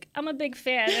I was like, I'm a big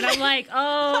fan. And I'm like,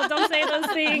 oh, don't say those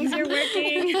things. You're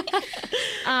working.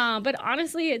 But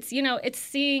honestly, it's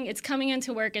coming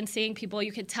into work and seeing people.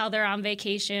 You could tell they're on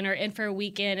vacation or in for a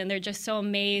weekend, and they're just so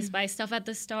amazed by stuff at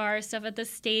the Star, stuff at the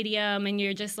stadium. And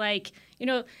you're just like,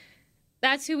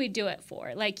 that's who we do it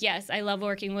for. Like, yes, I love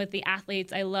working with the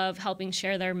athletes. I love helping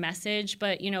share their message.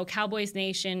 But, Cowboys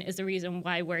Nation is the reason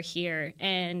why we're here.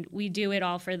 And we do it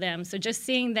all for them. So just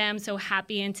seeing them so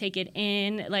happy and take it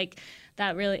in, like,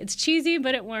 that really, it's cheesy,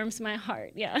 but it warms my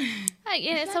heart. Yeah.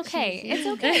 It's okay. It's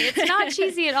okay. It's not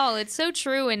cheesy at all. It's so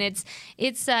true. And it's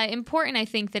important, I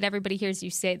think, that everybody hears you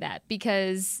say that,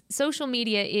 because social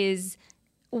media is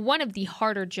one of the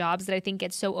harder jobs that I think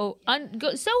gets so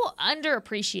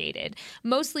underappreciated,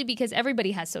 mostly because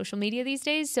everybody has social media these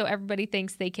days. So everybody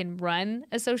thinks they can run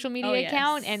a social media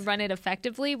account and run it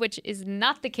effectively, which is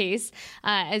not the case,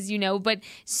 as you know. But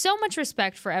so much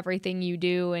respect for everything you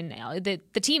do, and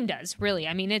the team does, really.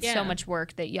 I mean, it's so much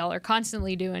work that y'all are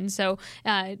constantly doing. So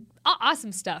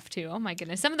awesome stuff, too. Oh, my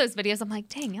goodness. Some of those videos, I'm like,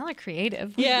 dang, y'all are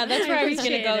creative. Yeah, that's where I was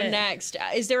going to go next.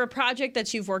 Is there a project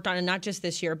that you've worked on, and not just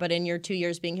this year, but in your 2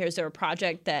 years being here, is there a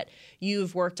project that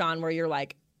you've worked on where you're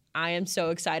like, I am so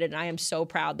excited and I am so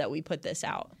proud that we put this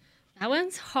out? That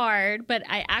one's hard, but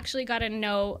I actually got to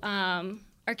know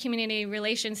our community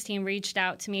relations team reached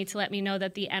out to me to let me know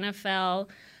that the NFL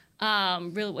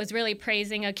was really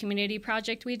praising a community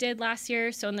project we did last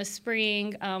year. So in the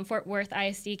spring, Fort Worth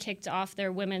ISD kicked off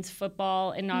their women's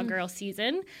football inaugural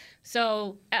season.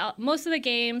 So most of the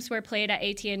games were played at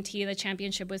AT&T. The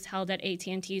championship was held at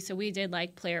AT&T. So we did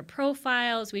like player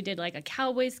profiles. We did like a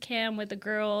Cowboys cam with the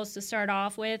girls to start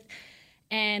off with.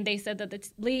 And they said that the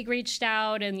league reached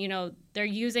out and, they're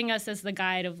using us as the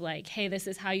guide of like, hey, this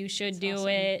is how you should do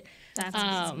it. That's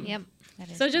awesome. Yep.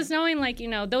 So just knowing, like,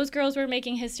 those girls were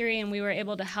making history and we were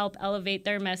able to help elevate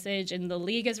their message, and the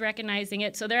league is recognizing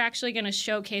it. So they're actually going to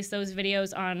showcase those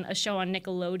videos on a show on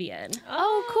Nickelodeon.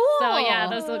 Oh, cool. So, yeah,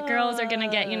 those girls are going to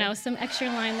get, some extra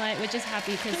limelight, which is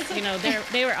happy because,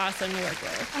 they were awesome to work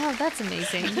with. Oh, that's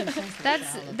amazing.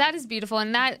 That is beautiful.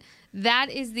 And that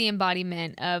is the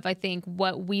embodiment of, I think,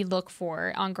 what we look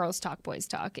for on Girls Talk, Boys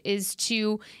Talk, is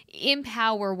to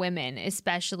empower women,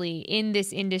 especially in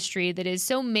this industry that is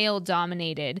so male-dominated,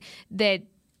 that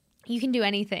you can do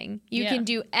anything. You can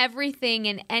do everything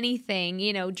and anything.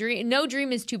 No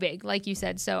dream is too big, like you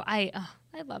said. So I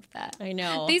love that. I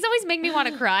know. These always make me want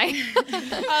to cry.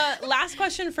 Last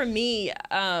question from me.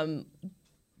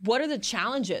 What are the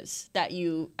challenges that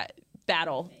you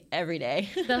battle every day?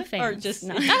 The fans. Or just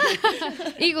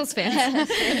Eagles fans.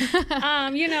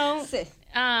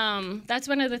 That's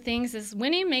one of the things is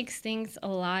winning makes things a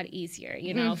lot easier.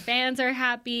 Fans are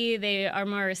happy. They are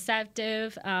more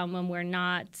receptive when we're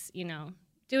not,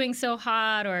 doing so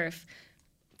hot, or if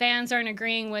fans aren't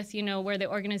agreeing with, where the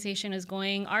organization is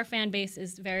going. Our fan base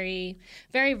is very,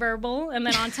 very verbal. And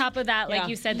then on top of that, like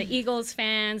you said, the Eagles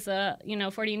fans,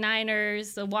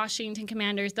 49ers, the Washington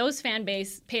Commanders, those fan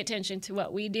base pay attention to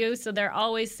what we do. So they're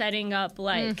always setting up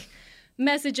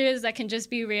messages that can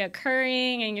just be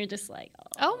reoccurring, and you're just like,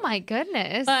 oh my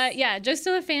goodness. But yeah, just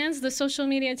to the fans, the social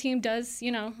media team does,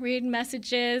 read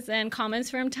messages and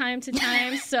comments from time to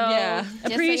time. So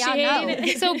appreciate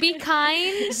it. So be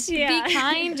kind. Be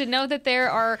kind to know that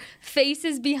there are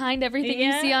faces behind everything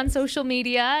you see on social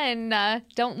media, and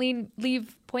don't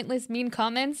leave pointless, mean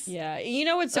comments. Yeah.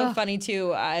 What's so funny,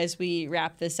 too, as we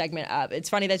wrap this segment up? It's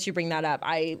funny that you bring that up.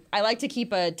 I like to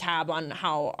keep a tab on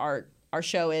how our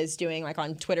show is doing, like,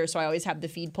 on Twitter, so I always have the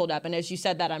feed pulled up. And as you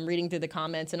said that, I'm reading through the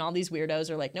comments, and all these weirdos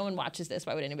are like, no one watches this.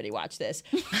 Why would anybody watch this?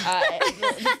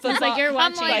 It's like you're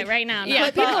watching it right now. Yeah,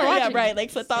 people are watching. Yeah, right.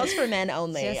 Like, football's for men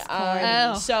only.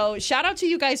 So shout out to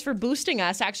you guys for boosting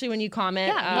us, actually, when you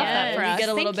comment. Yeah, love that for us. We get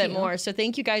a little bit more. So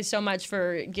thank you guys so much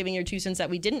for giving your 2 cents that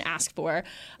we didn't ask for.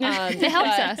 It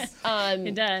helps us.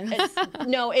 It does.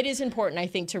 No, it is important, I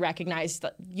think, to recognize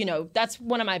that, that's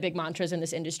one of my big mantras in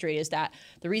this industry, is that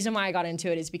the reason why I got got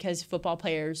into it is because football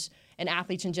players and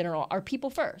athletes in general are people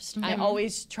first. I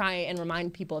always try and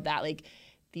remind people of that. Like,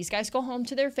 these guys go home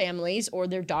to their families or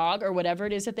their dog or whatever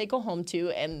it is that they go home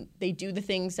to, and they do the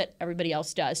things that everybody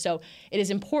else does. So it is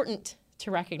important to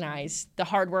recognize the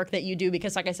hard work that you do,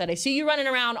 because like I said, I see you running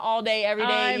around all day, every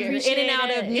day. You're in and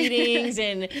out of meetings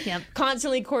and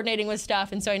constantly coordinating with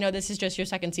stuff. And so I know this is just your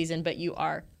second season, but you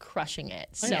are crushing it.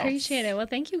 So. I appreciate it. Well,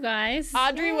 thank you guys.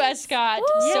 Audrey Westcott,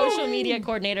 social media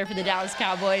coordinator for the Dallas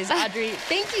Cowboys. Audrey,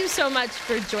 thank you so much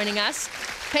for joining us.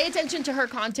 Pay attention to her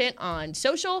content on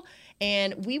social,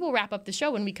 and we will wrap up the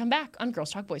show when we come back on Girls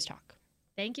Talk Boys Talk.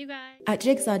 Thank you, guys. At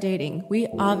Jigsaw Dating, we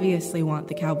obviously want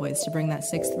the Cowboys to bring that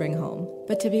sixth ring home.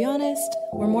 But to be honest,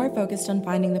 we're more focused on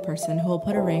finding the person who will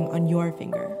put a ring on your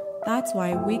finger. That's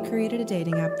why we created a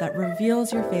dating app that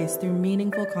reveals your face through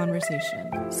meaningful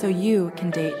conversation, so you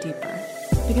can date deeper.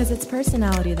 Because it's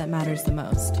personality that matters the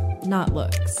most, not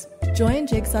looks. Join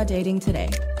Jigsaw Dating today,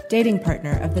 dating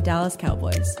partner of the Dallas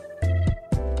Cowboys.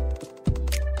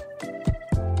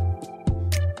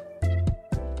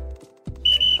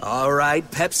 All right,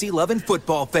 Pepsi-loving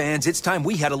football fans, it's time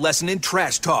we had a lesson in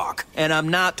trash talk. And I'm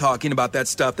not talking about that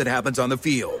stuff that happens on the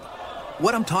field.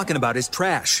 What I'm talking about is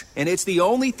trash, and it's the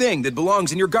only thing that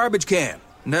belongs in your garbage can.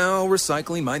 Now,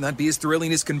 recycling might not be as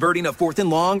thrilling as converting a 4th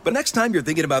and long, but next time you're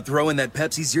thinking about throwing that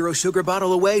Pepsi Zero Sugar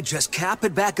bottle away, just cap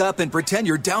it back up and pretend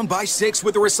you're down by 6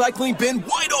 with the recycling bin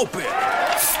wide open.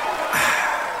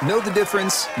 Know the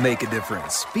difference? Make a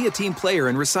difference. Be a team player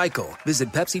and recycle.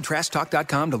 Visit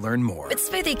PepsiTrashTalk.com to learn more. With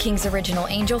Smoothie King's original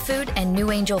Angel Food and new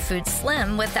Angel Food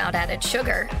Slim without added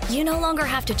sugar, you no longer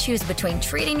have to choose between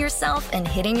treating yourself and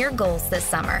hitting your goals this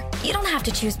summer. You don't have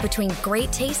to choose between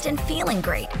great taste and feeling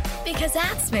great. Because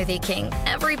at Smoothie King,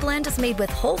 every blend is made with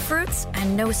whole fruits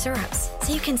and no syrups,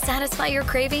 so you can satisfy your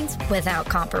cravings without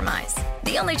compromise.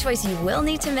 The only choice you will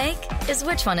need to make is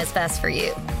which one is best for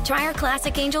you. Try our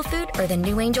classic Angel Food or the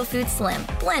new Angel Food Slim,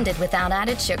 blended without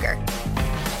added sugar.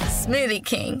 Smoothie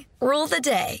King, rule the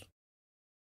day.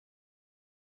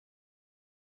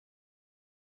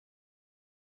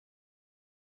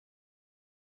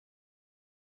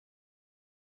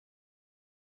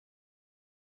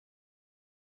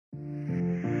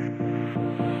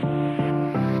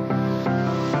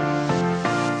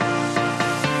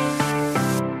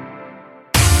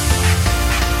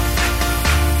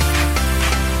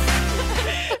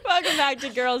 Welcome back to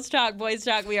Girls Talk, Boys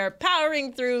Talk. We are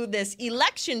powering through this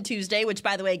Election Tuesday, which,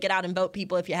 by the way, get out and vote,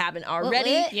 people, if you haven't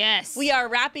already. Yes. We are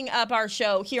wrapping up our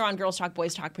show here on Girls Talk,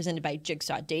 Boys Talk, presented by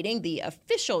Jigsaw Dating, the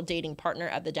official dating partner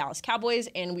of the Dallas Cowboys.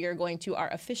 And we are going to our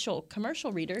official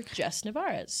commercial reader, Jess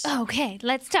Navarez. Okay,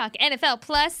 let's talk NFL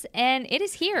Plus, and it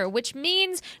is here, which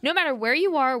means no matter where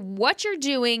you are, what you're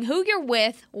doing, who you're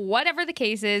with, whatever the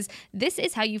case is, this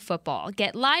is how you football.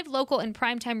 Get live, local, and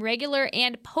primetime regular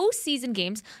and postseason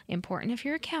games. Important if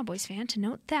you're a Cowboys fan to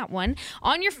note that one.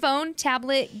 On your phone,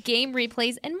 tablet, game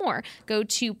replays, and more. Go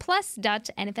to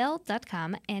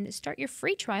plus.nfl.com and start your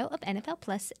free trial of NFL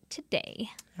Plus today.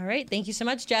 All right. Thank you so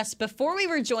much, Jess. Before we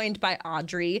were joined by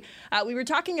Audrey, we were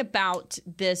talking about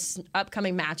this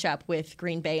upcoming matchup with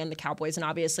Green Bay and the Cowboys, and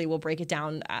obviously we'll break it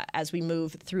down as we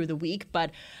move through the week.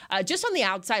 But just on the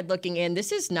outside looking in,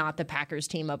 this is not the Packers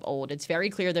team of old. It's very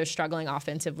clear they're struggling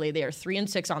offensively. They are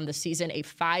 3-6 on the season, a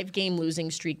 5-game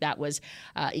losing streak that was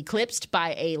eclipsed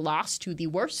by a loss to the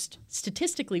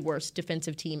statistically worst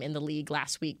defensive team in the league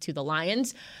last week to the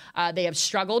Lions. They have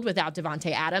struggled without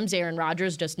Devontae Adams. Aaron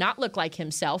Rodgers does not look like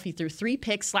himself. He threw 3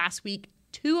 picks last week,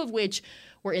 2 of which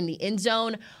were in the end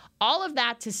zone. All of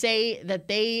that to say that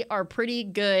they are pretty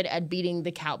good at beating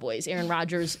the Cowboys. Aaron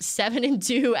Rodgers,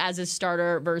 7-2 as a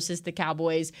starter versus the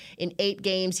Cowboys. In 8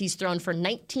 games, he's thrown for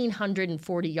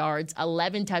 1,940 yards,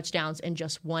 11 touchdowns, and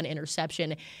just 1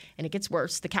 interception. And it gets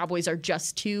worse. The Cowboys are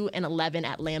just 2-11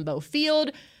 at Lambeau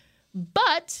Field.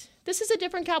 But this is a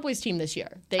different Cowboys team this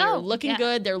year. They are looking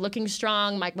good. They're looking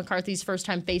strong. Mike McCarthy's first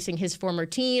time facing his former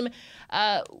team.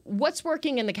 What's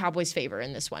working in the Cowboys' favor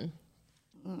in this one?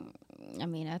 I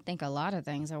mean, I think a lot of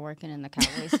things are working in the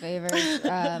Cowboys' favor.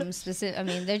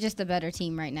 They're just a better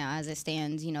team right now as it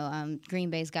stands. Green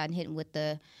Bay's gotten hit with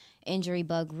the injury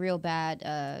bug real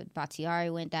bad. Bakhtiari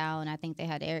went down. I think they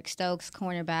had Eric Stokes,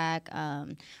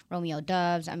 cornerback, Romeo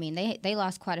Doubs. I mean, they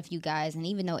lost quite a few guys. And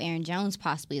even though Aaron Jones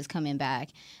possibly is coming back,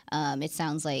 it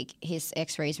sounds like his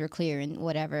x-rays were clear and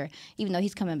whatever. Even though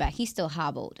he's coming back, he's still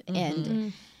hobbled.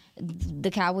 And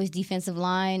the Cowboys' defensive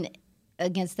line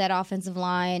against that offensive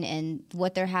line and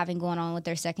what they're having going on with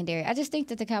their secondary, I just think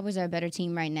that the Cowboys are a better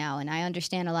team right now. And I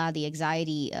understand a lot of the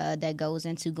anxiety that goes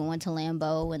into going to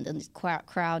Lambeau and the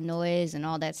crowd noise and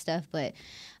all that stuff. But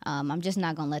I'm just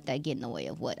not going to let that get in the way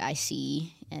of what I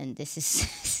see. And this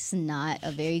is not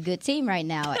a very good team right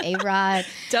now. A-Rod.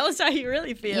 Tell us how you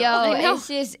really feel. Yo, it's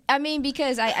just, I mean,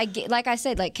 because I get, like I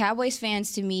said, like Cowboys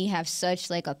fans to me have such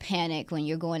like a panic when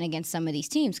you're going against some of these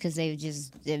teams because they've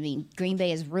just, I mean, Green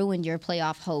Bay has ruined your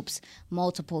playoff hopes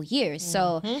multiple years.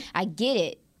 So I get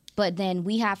it. But then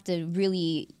we have to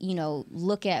really,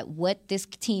 look at what this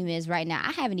team is right now.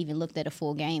 I haven't even looked at a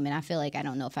full game, and I feel like I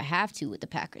don't know if I have to with the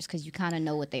Packers because you kind of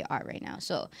know what they are right now.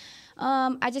 So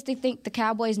I just think the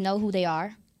Cowboys know who they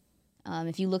are.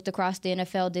 If you looked across the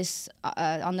NFL this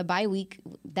on the bye week,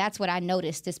 that's what I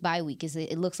noticed this bye week is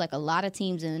it looks like a lot of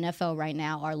teams in the NFL right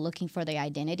now are looking for their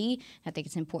identity. I think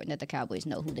it's important that the Cowboys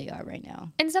know who they are right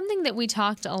now. And something that we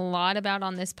talked a lot about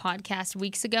on this podcast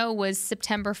weeks ago was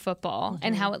September football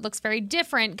and how it looks very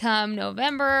different come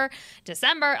November,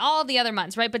 December, all the other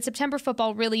months, right? But September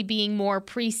football really being more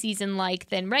preseason-like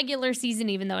than regular season,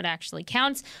 even though it actually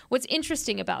counts. What's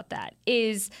interesting about that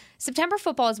is September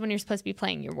football is when you're supposed to be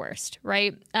playing your worst,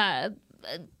 right?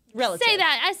 Relative.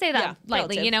 I say that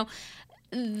lightly, relative.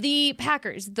 The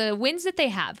Packers, the wins that they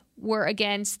have were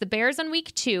against the Bears on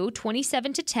week 2,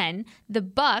 27-10, the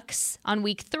Bucks on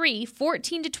week 3,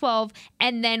 14-12,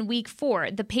 and then week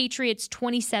 4, the Patriots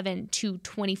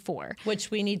 27-24. Which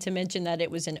we need to mention that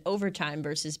it was in overtime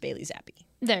versus Bailey Zappi.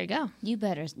 There you go. You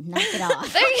better knock it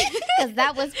off because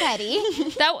that was petty.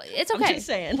 It's okay. I'm just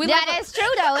saying. It's true,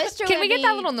 though. It's true. Can we get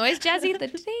that little noise, Jazzy? The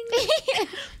ding.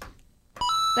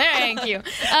 Thank you.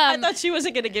 I thought she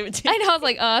wasn't going to give it to you. I know. I was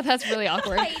like, that's really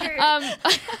awkward.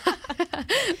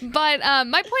 But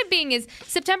my point being is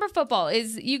September football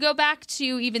is you go back to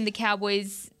even the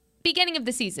Cowboys' beginning of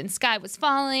the season. Sky was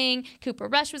falling. Cooper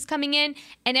Rush was coming in.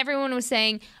 And everyone was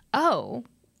saying, oh,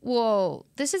 well,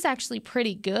 this is actually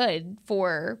pretty good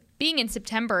for being in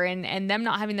September and them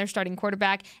not having their starting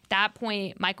quarterback. At that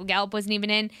point, Michael Gallup wasn't even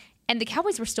in. And the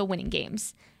Cowboys were still winning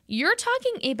games. You're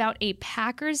talking about a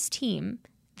Packers team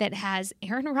that has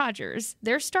Aaron Rodgers,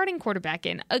 their starting quarterback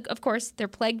in. Of course, they're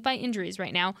plagued by injuries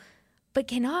right now, but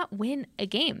cannot win a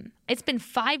game. It's been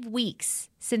 5 weeks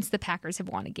since the Packers have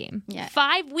won a game. Yeah.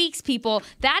 5 weeks, people.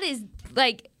 That is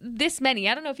like this many.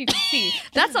 I don't know if you can see.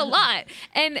 That's a lot.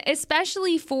 And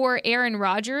especially for Aaron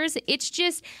Rodgers, it's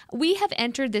just we have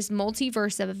entered this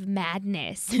multiverse of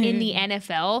madness in the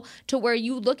NFL to where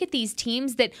you look at these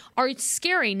teams that are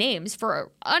scary names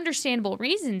for understandable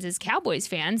reasons as Cowboys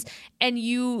fans, and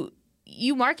you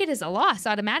mark it as a loss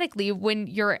automatically when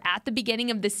you're at the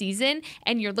beginning of the season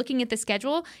and you're looking at the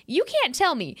schedule. You can't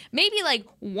tell me. Maybe like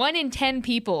 1 in 10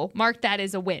 people mark that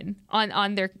as a win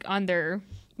on their their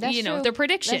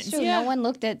predictions. That's true. Yeah. No one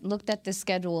looked at the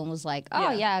schedule and was like,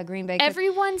 oh yeah, Green Bay.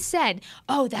 Everyone said,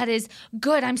 oh, that is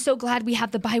good. I'm so glad we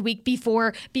have the bye week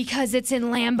before because it's in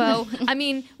Lambeau. I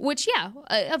mean, which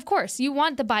of course you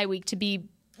want the bye week to be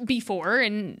before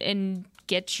and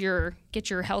get your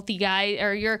healthy guy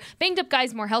or your banged up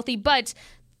guys more healthy. But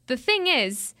the thing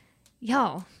is,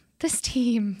 this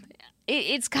team,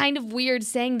 it's kind of weird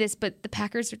saying this, but the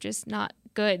Packers are just not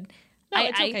good. No,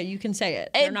 it's okay. You can say it.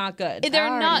 They're not good.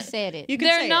 They're not. Said it. You can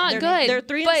they're say not it. good. They're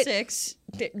 3-6.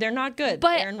 They're not good.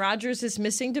 But Aaron Rodgers is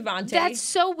missing Devontae. That's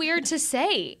so weird to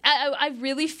say. I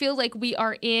really feel like we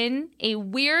are in a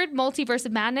weird multiverse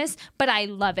of madness, but I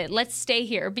love it. Let's stay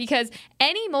here because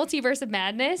any multiverse of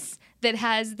madness that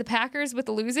has the Packers with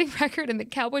a losing record and the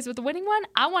Cowboys with a winning one,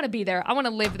 I want to be there. I want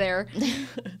to live there.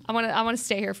 I want to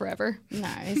stay here forever. No,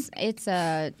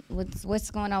 it's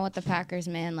what's going on with the Packers,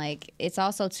 man. Like it's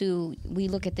also too. We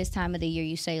look at this time of the year.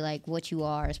 You say like what you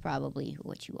are is probably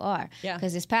what you are. Yeah.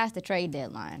 Because it's past the trade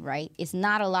deadline, right? It's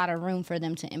not a lot of room for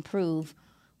them to improve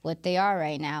what they are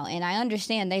right now. And I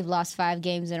understand they've lost 5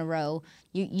 games in a row.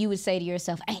 You would say to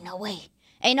yourself, ain't no way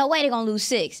they're gonna lose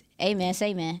 6. Amen.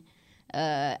 Say amen.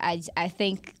 I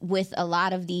think with a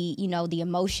lot of the the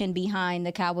emotion behind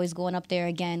the Cowboys going up there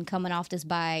again, coming off this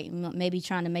bye, maybe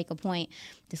trying to make a point,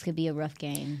 this could be a rough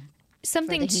game.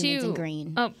 Something too.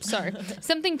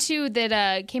 Something too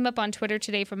that came up on Twitter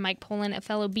today from Mike Poland, a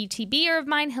fellow BTBer of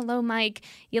mine. Hello, Mike.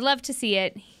 You love to see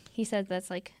it. He says that's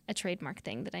like a trademark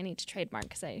thing that I need to trademark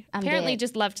because I apparently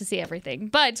just love to see everything.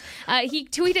 But he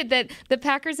tweeted that the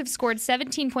Packers have scored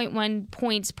 17.1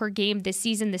 points per game this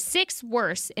season, the 6th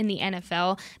worst in the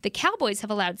NFL. The Cowboys have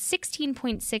allowed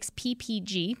 16.6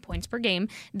 PPG, points per game,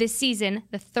 this season,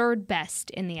 the 3rd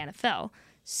best in the NFL.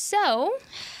 So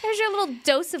there's your little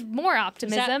dose of more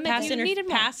optimism if you needed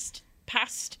more.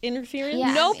 past interference?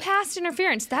 Yeah. No past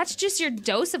interference. That's just your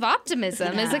dose of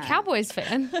optimism as a Cowboys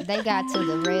fan. They got to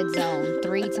the red zone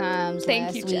 3 times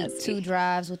last week, Jesse. 2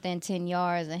 drives within 10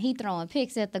 yards, and he throwing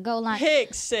picks at the goal line.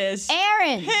 Picks, sis.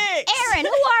 Aaron! Picks. Aaron,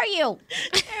 who are you?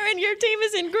 Aaron, your team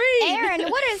is in green. Aaron,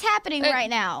 what is happening right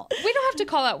now? We don't have to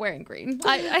call out wearing green.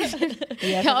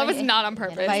 Yeah, that was not on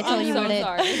purpose. I told I'm you so that.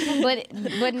 sorry.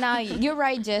 But now you're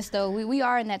right, Jess. Though we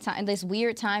are in that time, this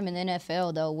weird time in the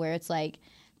NFL, though, where it's like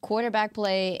quarterback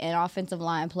play and offensive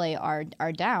line play are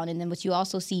down, and then but you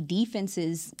also see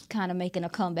defenses kind of making a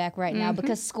comeback right now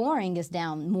because scoring is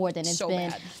down more than it's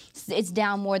been. Bad. It's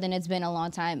down more than it's been for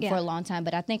a long time.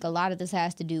 But I think a lot of this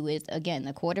has to do with, again,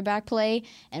 the quarterback play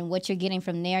and what you're getting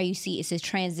from there. You see, it's a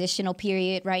transitional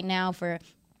period right now for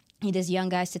these young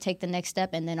guys to take the next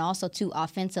step, and then also to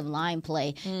offensive line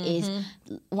play is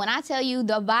when I tell you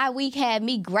the bye week had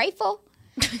me grateful.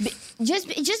 just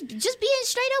being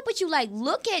straight up with you, like,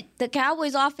 look at the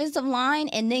Cowboys offensive line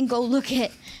and then go look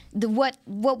at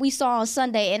what we saw on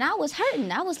Sunday, and I was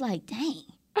hurting. I was like, dang.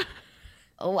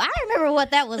 Oh, I remember what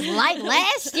that was like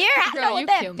last year. I know what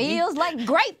that feels like.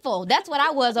 Grateful. That's what I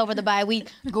was over the bye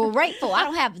week. Grateful. I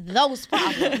don't have those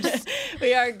problems.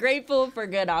 We are grateful for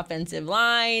good offensive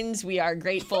lines. We are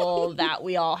grateful that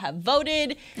we all have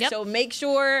voted. Yep. So make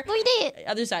sure. We did.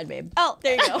 Other side, babe. Oh.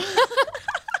 There you go.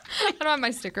 I don't have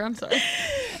my sticker. I'm sorry.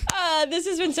 This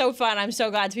has been so fun. I'm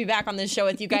so glad to be back on this show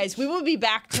with you guys. We will be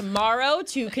back tomorrow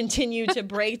to continue to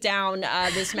break down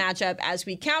this matchup as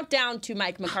we count down to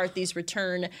Mike McCarthy's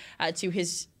return to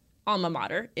his alma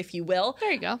mater, if you will.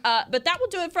 There you go. But that will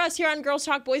do it for us here on Girls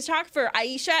Talk, Boys Talk. For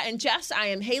Aisha and Jess, I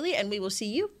am Haley, and we will see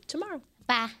you tomorrow.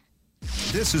 Bye.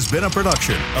 This has been a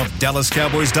production of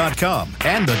DallasCowboys.com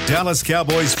and the Dallas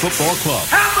Cowboys Football Club.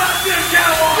 How about this,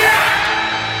 Cowboys?